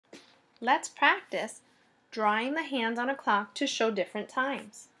Let's practice drawing the hands on a clock to show different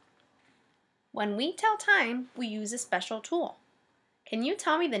times. When we tell time, we use a special tool. Can you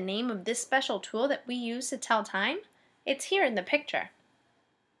tell me the name of this special tool that we use to tell time? It's here in the picture.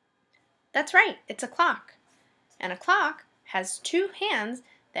 That's right, it's a clock. And a clock has two hands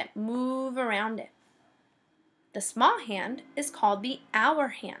that move around it. The small hand is called the hour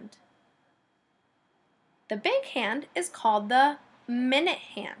hand. The big hand is called the minute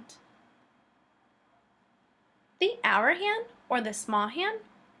hand. The hour hand, or the small hand,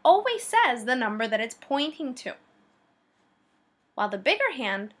 always says the number that it's pointing to, while the bigger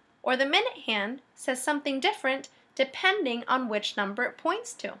hand, or the minute hand, says something different depending on which number it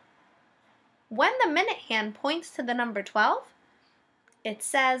points to. When the minute hand points to the number 12, it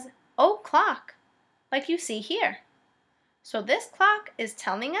says o'clock, like you see here. So this clock is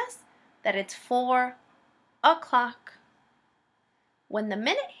telling us that it's 4 o'clock. When the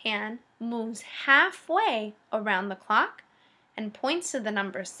minute hand moves halfway around the clock and points to the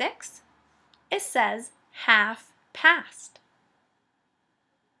number 6, it says half past.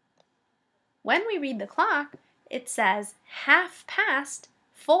 When we read the clock, it says half past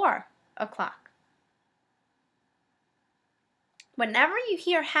 4 o'clock. Whenever you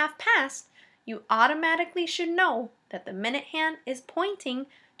hear half past, you automatically should know that the minute hand is pointing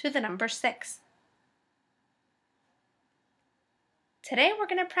to the number 6. Today we're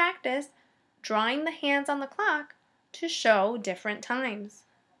going to practice drawing the hands on the clock to show different times.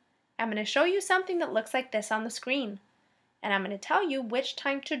 I'm going to show you something that looks like this on the screen, and I'm going to tell you which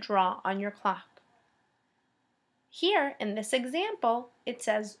time to draw on your clock. Here in this example, it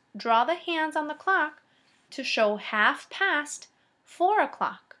says draw the hands on the clock to show half past 4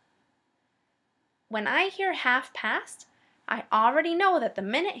 o'clock. When I hear half past, I already know that the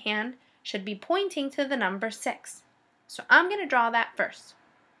minute hand should be pointing to the number 6. So I'm going to draw that first.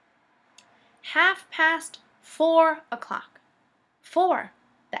 Half past 4 o'clock. 4.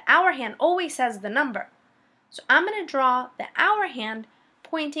 The hour hand always says the number. So I'm going to draw the hour hand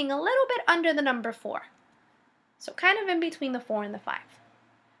pointing a little bit under the number 4. So kind of in between the 4 and the 5.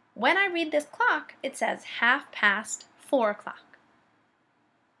 When I read this clock, it says half past 4 o'clock.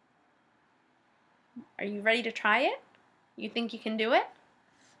 Are you ready to try it? You think you can do it?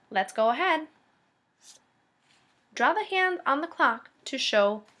 Let's go ahead. Draw the hand on the clock to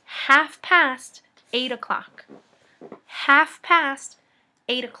show half past 8 o'clock. Half past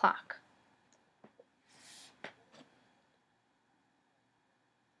 8 o'clock.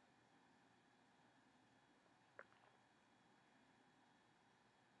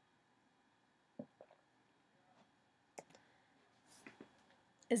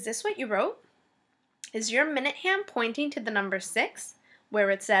 Is this what you wrote? Is your minute hand pointing to the number 6, where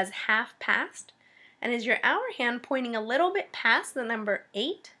it says half past? And is your hour hand pointing a little bit past the number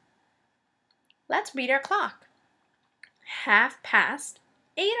 8? Let's read our clock. Half past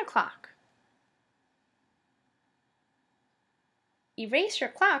 8 o'clock. Erase your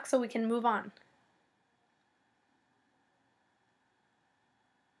clock so we can move on.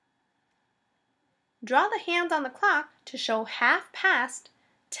 Draw the hands on the clock to show half past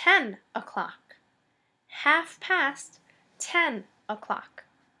 10 o'clock. Half past 10 o'clock.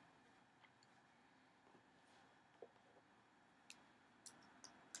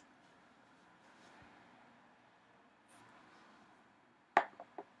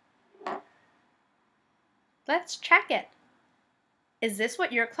 Let's check it. Is this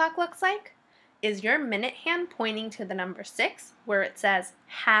what your clock looks like? Is your minute hand pointing to the number 6, where it says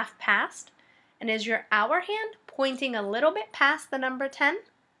half past? And is your hour hand pointing a little bit past the number 10?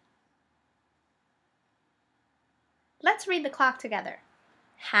 Let's read the clock together.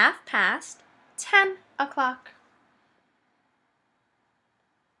 Half past 10 o'clock.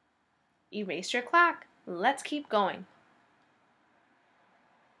 Erase your clock. Let's keep going.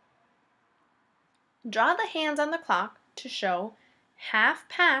 Draw the hands on the clock to show half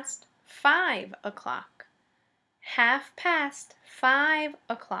past 5 o'clock. Half past 5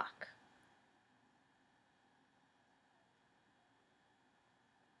 o'clock.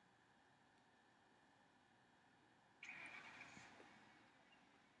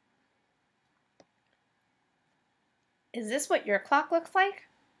 Is this what your clock looks like?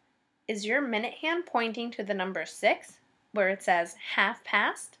 Is your minute hand pointing to the number 6, where it says half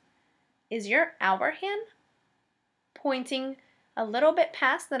past? Is your hour hand pointing a little bit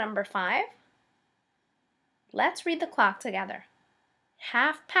past the number 5? Let's read the clock together.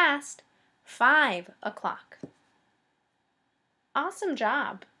 Half past 5 o'clock. Awesome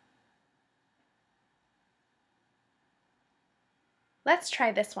job. Let's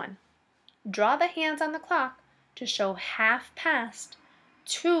try this one. Draw the hands on the clock to show half past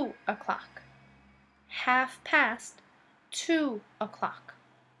 2 o'clock. Half past 2 o'clock.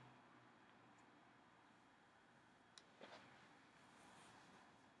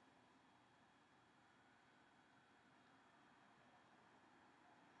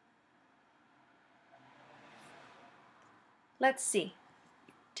 Let's see.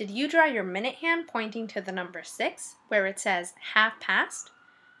 Did you draw your minute hand pointing to the number 6 where it says half past?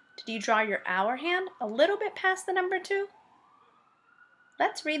 Did you draw your hour hand a little bit past the number 2?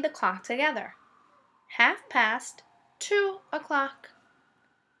 Let's read the clock together. Half past 2 o'clock.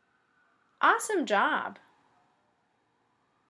 Awesome job!